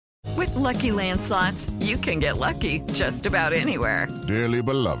Lucky Land Slots, you can get lucky just about anywhere. Dearly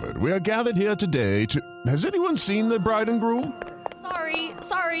beloved, we are gathered here today to... Has anyone seen the bride and groom?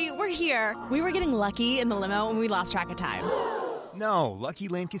 Sorry, we're here. We were getting lucky in the limo and we lost track of time. No, Lucky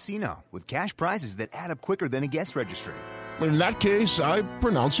Land Casino, with cash prizes that add up quicker than a guest registry. In that case, I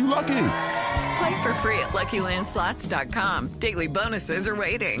pronounce you lucky. Play for free at LuckyLandSlots.com. Daily bonuses are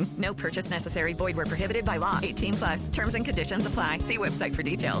waiting. No purchase necessary. Void where prohibited by law. 18+. Terms and conditions apply. See website for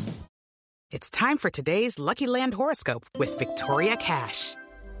details. It's time for today's Lucky Land horoscope with Victoria Cash.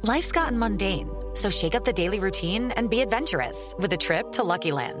 Life's gotten mundane, so shake up the daily routine and be adventurous with a trip to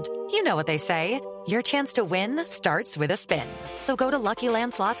Lucky Land. You know what they say. Your chance to win starts with a spin. So go to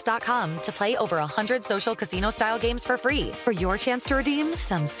LuckyLandSlots.com to play over 100 social casino-style games for free for your chance to redeem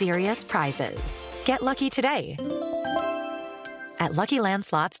some serious prizes. Get lucky today at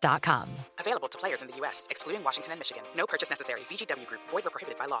LuckyLandSlots.com. Available to players in the U.S., excluding Washington and Michigan. No purchase necessary. VGW Group. Void where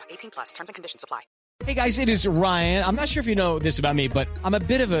prohibited by law. 18+. Terms and conditions apply. Hey guys, it is Ryan. I'm not sure if you know this about me, but I'm a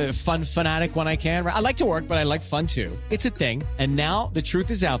bit of a fun fanatic when I can. I like to work, but I like fun too. It's a thing. And now the truth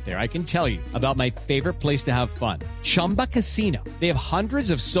is out there. I can tell you about my favorite place to have fun. Chumba Casino. They have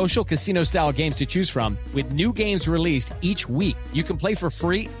hundreds of social casino style games to choose from with new games released each week. You can play for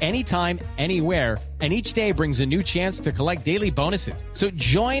free anytime, anywhere. And each day brings a new chance to collect daily bonuses. So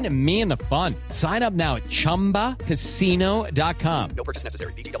join me in the fun. Sign up now at ChumbaCasino.com. No purchase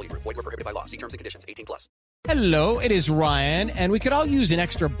necessary. VGW Group. Void where prohibited by law. See terms and conditions. 18+. Hello, it is Ryan, and we could all use an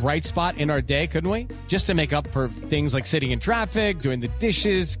extra bright spot in our day, couldn't we? Just to make up for things like sitting in traffic, doing the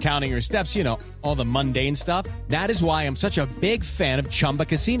dishes, counting your steps, you know, all the mundane stuff. That is why I'm such a big fan of Chumba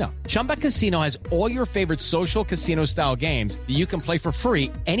Casino. Chumba Casino has all your favorite social casino-style games that you can play for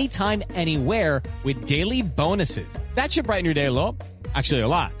free anytime, anywhere with daily bonuses. That should brighten your day a little. Actually, a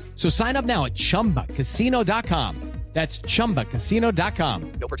lot. So sign up now at ChumbaCasino.com. That's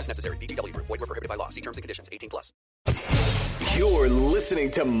ChumbaCasino.com. No purchase necessary. VGW Group. Void where prohibited by law. See terms and conditions. 18+. You're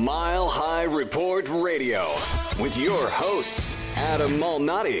listening to Mile High Report Radio with your hosts, Adam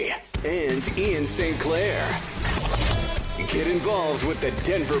Malnati and Ian St. Clair. Get involved with the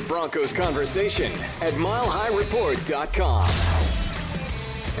Denver Broncos conversation at MileHighReport.com.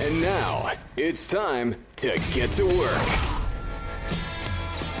 And now, it's time to get to work.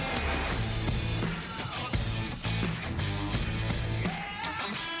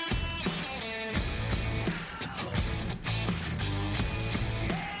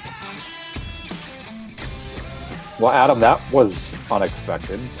 Well, Adam, that was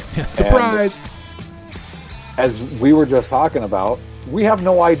unexpected. Surprise! And as we were just talking about, we have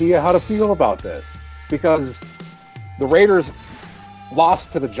no idea how to feel about this because the Raiders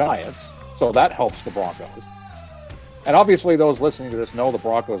lost to the Giants, so that helps the Broncos. And obviously those listening to this know the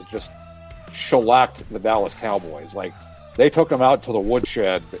Broncos just shellacked the Dallas Cowboys. Like, they took them out to the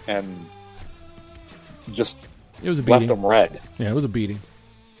woodshed and just left them red. Yeah, it was a beating.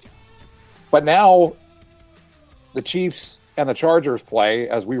 But now the Chiefs and the Chargers play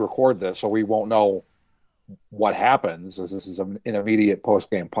as we record this, so we won't know what happens, as this is an immediate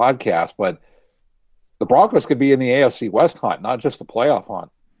post-game podcast. But the Broncos could be in the AFC West hunt, not just the playoff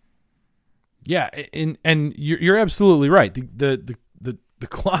hunt. Yeah, and you're absolutely right. The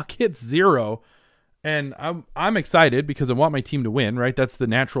clock hits zero, and I'm excited because I want my team to win. Right, that's the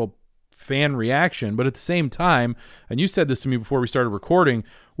natural fan reaction. But at the same time, and you said this to me before we started recording,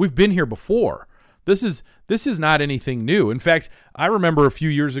 we've been here before. This is not anything new. In fact, I remember a few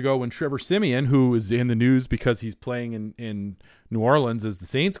years ago when Trevor Siemian, who is in the news because he's playing in New Orleans as the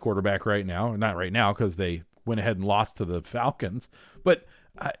Saints quarterback right now, not right now because they went ahead and lost to the Falcons, but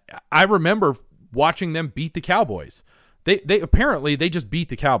I remember watching them beat the Cowboys. They apparently just beat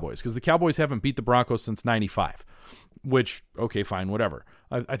the Cowboys because the Cowboys haven't beat the Broncos since '95, which, okay, fine, whatever.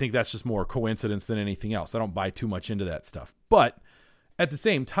 I think that's just more coincidence than anything else. I don't buy too much into that stuff. But at the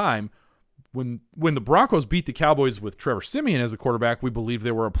same time, when the Broncos beat the Cowboys with Trevor Siemian as the quarterback, we believed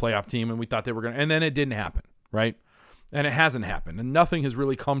they were a playoff team, and we thought they were going to – and then it didn't happen, right? And it hasn't happened, and nothing has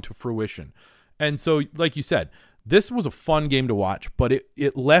really come to fruition. And so, like you said, this was a fun game to watch, but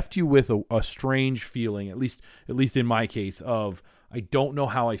it left you with a strange feeling, at least in my case, of I don't know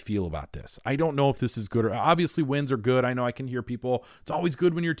how I feel about this. I don't know if this is good. Obviously, wins are good. I know I can hear people, it's always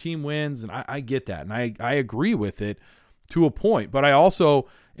good when your team wins, and I get that, and I agree with it to a point. But I also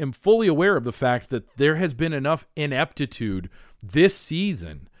am fully aware of the fact that there has been enough ineptitude this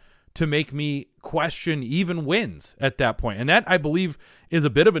season to make me question even wins at that point. And that, I believe, is a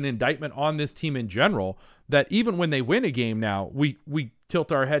bit of an indictment on this team in general, that even when they win a game now, we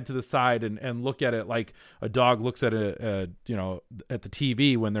tilt our head to the side and look at it like a dog looks at at the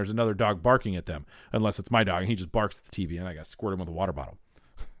TV when there's another dog barking at them, unless it's my dog and he just barks at the TV and I got to squirt him with a water bottle.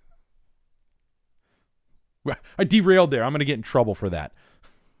 I derailed there. I'm going to get in trouble for that.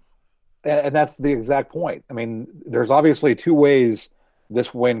 And that's the exact point. I mean, there's obviously two ways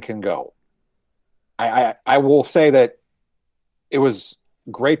this win can go. I will say that it was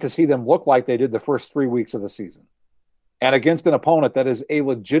great to see them look like they did the first 3 weeks of the season, and against an opponent that is a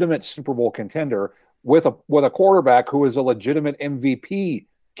legitimate Super Bowl contender with a quarterback who is a legitimate MVP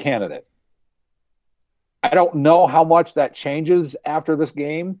candidate. I don't know how much that changes after this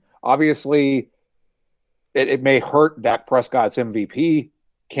game. Obviously, it may hurt Dak Prescott's MVP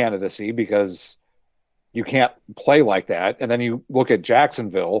candidacy because you can't play like that. And then you look at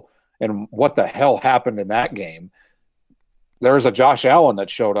Jacksonville and what the hell happened in that game. There's a Josh Allen that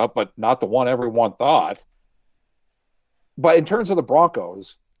showed up, but not the one everyone thought. But in terms of the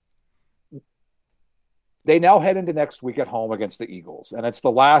Broncos, they now head into next week at home against the Eagles, and it's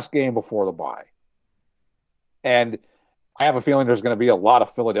the last game before the bye. And I have a feeling there's going to be a lot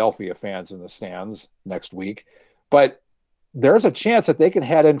of Philadelphia fans in the stands next week, but there's a chance that they can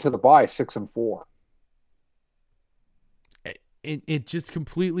head into the bye 6-4. It just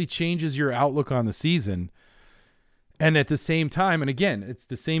completely changes your outlook on the season. And at the same time, and again, it's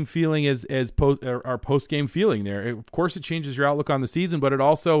the same feeling as our post-game feeling there. Of course, it changes your outlook on the season, but it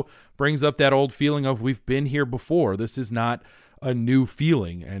also brings up that old feeling of we've been here before. This is not a new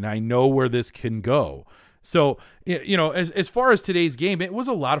feeling, and I know where this can go. So, as far as today's game, it was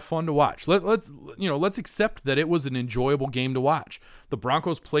a lot of fun to watch. Let's accept that it was an enjoyable game to watch. The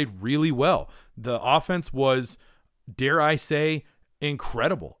Broncos played really well. The offense was, dare I say,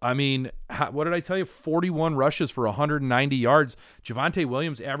 incredible. I mean, what did I tell you? 41 rushes for 190 yards. Javonte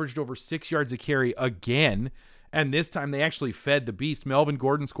Williams averaged over 6 yards a carry again, and this time they actually fed the beast. Melvin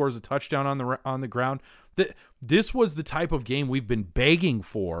Gordon scores a touchdown on the ground. This was the type of game we've been begging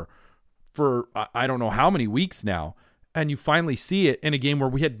for I don't know how many weeks now, and you finally see it in a game where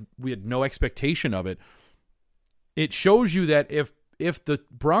we had no expectation of it. It shows you that if the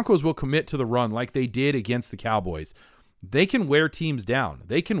Broncos will commit to the run like they did against the Cowboys, they can wear teams down.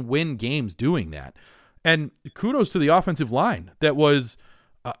 They can win games doing that. And kudos to the offensive line. That was,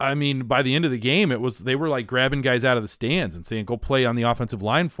 by the end of the game, they were like grabbing guys out of the stands and saying, go play on the offensive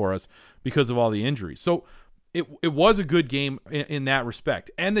line for us because of all the injuries. So it was a good game in that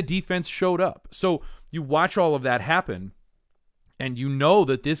respect. And the defense showed up. So you watch all of that happen, and you know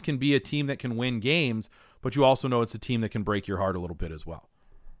that this can be a team that can win games, but you also know it's a team that can break your heart a little bit as well.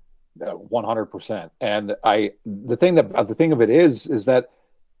 100%. And the thing of it is that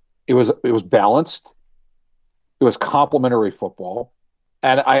it was balanced. It was complimentary football.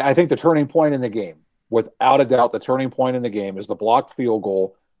 And I think the turning point in the game, without a doubt, the turning point in the game is the blocked field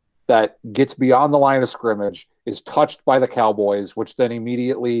goal that gets beyond the line of scrimmage, is touched by the Cowboys, which then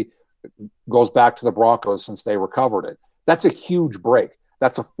immediately goes back to the Broncos since they recovered it. That's a huge break.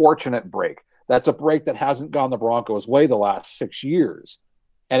 That's a fortunate break. That's a break that hasn't gone the Broncos' way the last 6 years.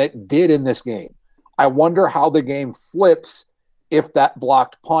 And it did in this game. I wonder how the game flips if that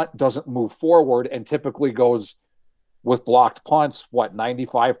blocked punt doesn't move forward and typically goes with blocked punts,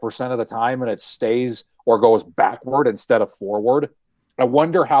 95% of the time, and it stays or goes backward instead of forward. I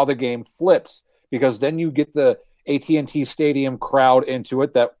wonder how the game flips, because then you get the AT&T Stadium crowd into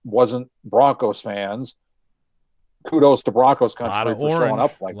it that wasn't Broncos fans. Kudos to Broncos country for showing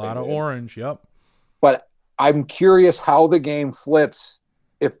up like that. A lot of orange, yep. But I'm curious how the game flips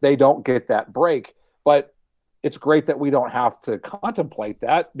if they don't get that break. But it's great that we don't have to contemplate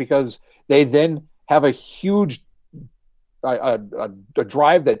that, because they then have a huge a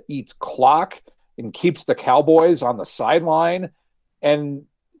drive that eats clock and keeps the Cowboys on the sideline. And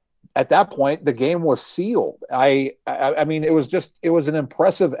at that point, the game was sealed. I mean, it was an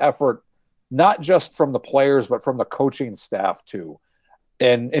impressive effort, not just from the players, but from the coaching staff too.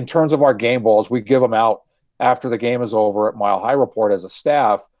 And in terms of our game balls, we give them out after the game is over at Mile High Report as a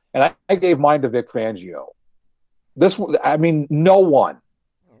staff. And I gave mine to Vic Fangio.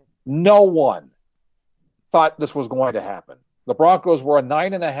 No one thought this was going to happen. The Broncos were a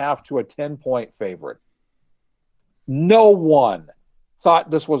 9.5 to a 10-point favorite. No one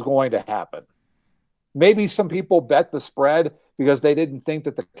thought this was going to happen. Maybe some people bet the spread because they didn't think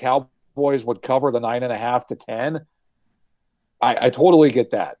that the Cowboys would cover the 9.5 to 10. I totally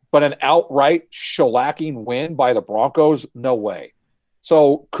get that. But an outright shellacking win by the Broncos, no way.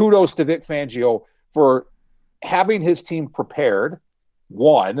 So kudos to Vic Fangio for having his team prepared,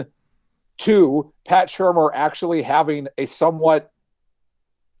 1. 2, Pat Shurmur actually having a somewhat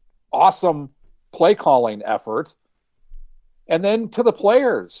awesome play calling effort. And then to the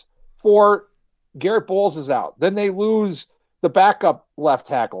players, for Garrett Bowles is out. Then they lose the backup left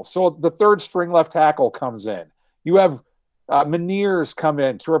tackle. So the third string left tackle comes in. You have Meneers come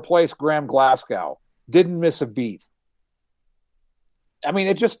in to replace Graham Glasgow. didn't miss a beat. I mean,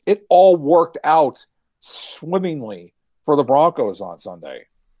 it all worked out swimmingly for the Broncos on Sunday.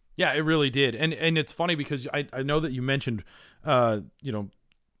 Yeah, it really did. And it's funny because I know that you mentioned,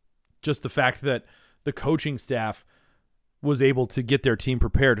 just the fact that the coaching staff was able to get their team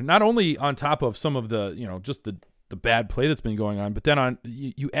prepared, not only on top of some of the, just the bad play that's been going on, but then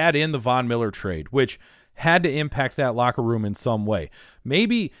you add in the Von Miller trade, which had to impact that locker room in some way.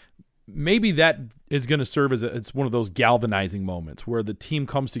 Maybe that is going to serve as it's one of those galvanizing moments where the team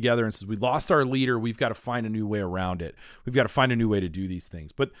comes together and says, we lost our leader. We've got to find a new way around it. We've got to find a new way to do these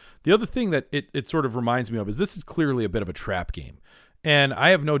things. But the other thing that it sort of reminds me of is this is clearly a bit of a trap game. And I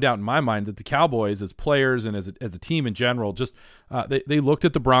have no doubt in my mind that the Cowboys as players and as a team in general, just they looked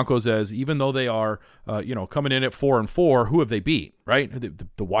at the Broncos as, even though they are, coming in at 4-4, who have they beat, right?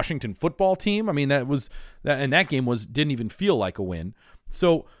 The Washington football team. I mean, that game didn't even feel like a win.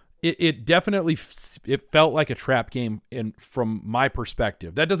 So it definitely felt like a trap game from my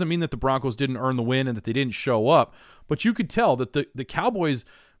perspective. That doesn't mean that the Broncos didn't earn the win and that they didn't show up, but you could tell that the Cowboys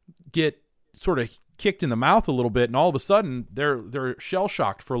get sort of kicked in the mouth a little bit, and all of a sudden they're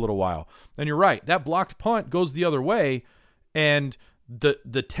shell-shocked for a little while. And you're right, that blocked punt goes the other way, and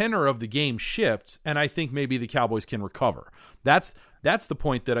the tenor of the game shifts, and I think maybe the Cowboys can recover. That's the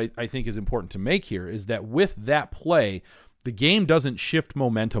point that I think is important to make here, is that with that play, the game doesn't shift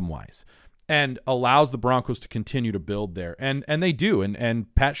momentum-wise and allows the Broncos to continue to build there. And they do.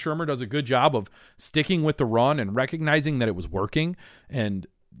 And Pat Shurmur does a good job of sticking with the run and recognizing that it was working. And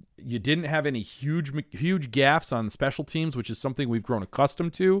you didn't have any huge gaffes on special teams, which is something we've grown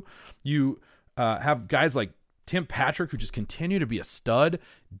accustomed to. You have guys like Tim Patrick who just continue to be a stud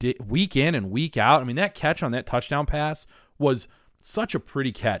week in and week out. I mean, that catch on that touchdown pass was such a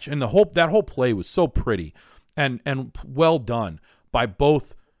pretty catch. And that whole play was so pretty. And well done by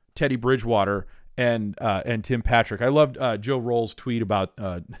both Teddy Bridgewater and Tim Patrick. I loved Joe Roll's tweet about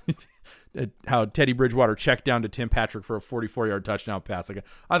how Teddy Bridgewater checked down to Tim Patrick for a 44-yard touchdown pass.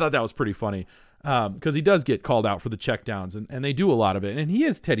 I thought that was pretty funny because he does get called out for the checkdowns, and they do a lot of it. And he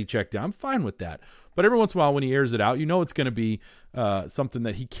is Teddy checked down. I'm fine with that. But every once in a while when he airs it out, it's going to be something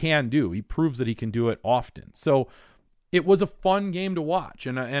that he can do. He proves that he can do it often. So it was a fun game to watch.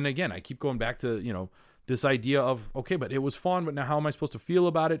 And again, I keep going back to, this idea of, okay, but it was fun, but now how am I supposed to feel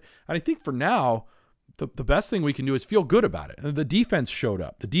about it? And I think for now, the best thing we can do is feel good about it. And the defense showed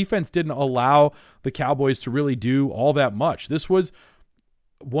up. The defense didn't allow the Cowboys to really do all that much. This was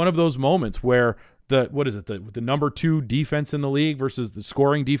one of those moments where the number 2 defense in the league versus the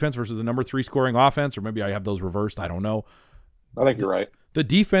scoring defense versus the number 3 scoring offense, or maybe I have those reversed. I don't know. I think you're right. The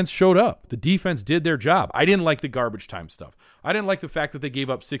defense showed up. The defense did their job. I didn't like the garbage time stuff. I didn't like the fact that they gave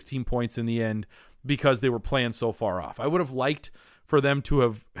up 16 points in the end because they were playing so far off. I would have liked for them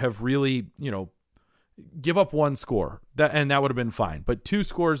to have really, give up 1 score, and that would have been fine. But 2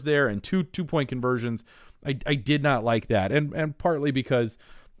 scores there and 2-point conversions, I did not like that. And partly because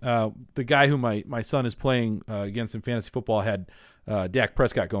the guy who my son is playing against in fantasy football had Dak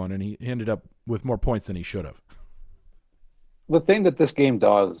Prescott going, and he ended up with more points than he should have. The thing that this game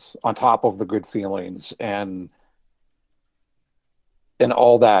does, on top of the good feelings and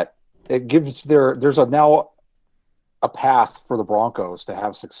all that, it gives there's now a path for the Broncos to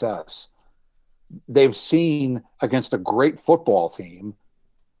have success. They've seen against a great football team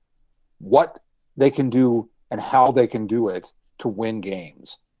what they can do and how they can do it to win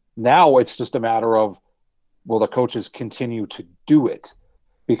games. Now it's just a matter of, will the coaches continue to do it?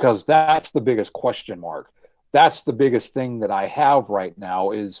 Because that's the biggest question mark. That's the biggest thing that I have right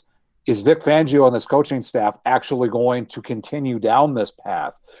now is Vic Fangio and this coaching staff actually going to continue down this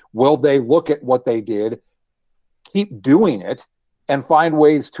path? Will they look at what they did, keep doing it, and find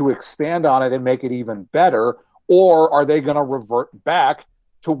ways to expand on it and make it even better? Or are they going to revert back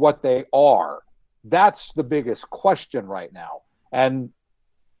to what they are? That's the biggest question right now. And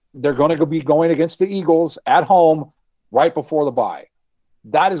they're going to be going against the Eagles at home right before the bye.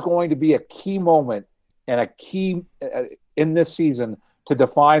 That is going to be a key moment and a key in this season to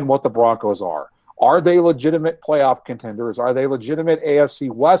define what the Broncos are. Are they legitimate playoff contenders? Are they legitimate AFC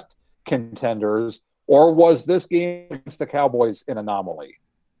West contenders? Or was this game against the Cowboys an anomaly?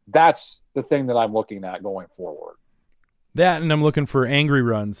 That's the thing that I'm looking at going forward. That, and I'm looking for angry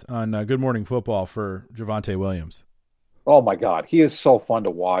runs on Good Morning Football for Javonte Williams. Oh, my God. He is so fun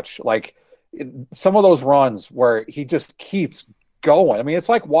to watch. Like, some of those runs where he just keeps going. I mean, it's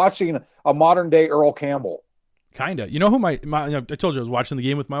like watching a modern-day Earl Campbell. Kind of. You know who I told you I was watching the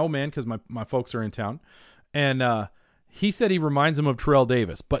game with my old man because my folks are in town. And he said he reminds him of Terrell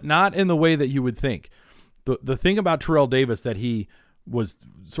Davis, but not in the way that you would think. The thing about Terrell Davis that he was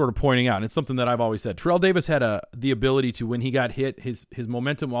sort of pointing out, and it's something that I've always said. Terrell Davis had the ability to, when he got hit, his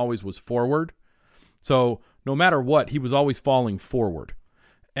momentum always was forward. So no matter what, he was always falling forward.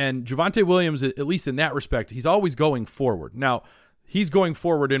 And Javonte Williams, at least in that respect, he's always going forward. Now, he's going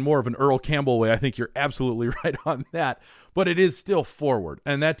forward in more of an Earl Campbell way. I think you're absolutely right on that. But it is still forward.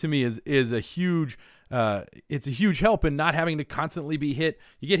 And that to me is a huge it's a huge help in not having to constantly be hit.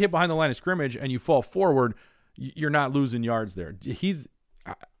 You get hit behind the line of scrimmage and you fall forward, you're not losing yards there. He's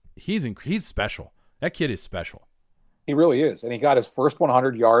special. That kid is special. He really is. And he got his first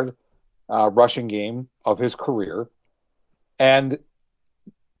 100-yard rushing game of his career. And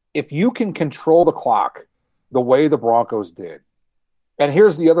if you can control the clock the way the Broncos did, and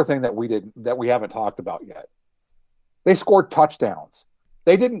here's the other thing that we haven't talked about yet. They scored touchdowns.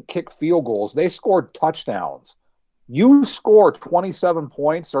 They didn't kick field goals. They scored touchdowns. You score 27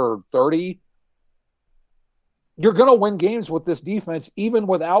 points or 30, you're going to win games with this defense, even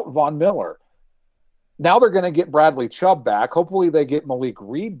without Von Miller. Now they're going to get Bradley Chubb back. Hopefully they get Malik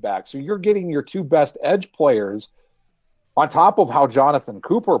Reed back. So you're getting your two best edge players on top of how Jonathan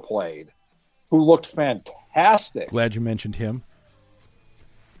Cooper played, who looked fantastic. Glad you mentioned him.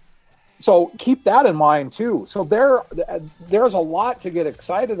 So keep that in mind, too. So there's a lot to get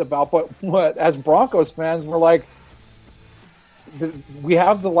excited about. But as Broncos fans, we're like, we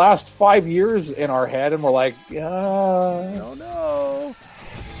have the last 5 years in our head, and we're like, oh, no.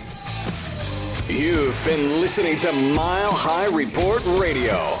 You've been listening to Mile High Report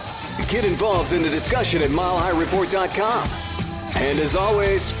Radio. Get involved in the discussion at milehighreport.com. And as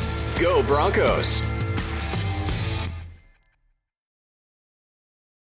always, go Broncos.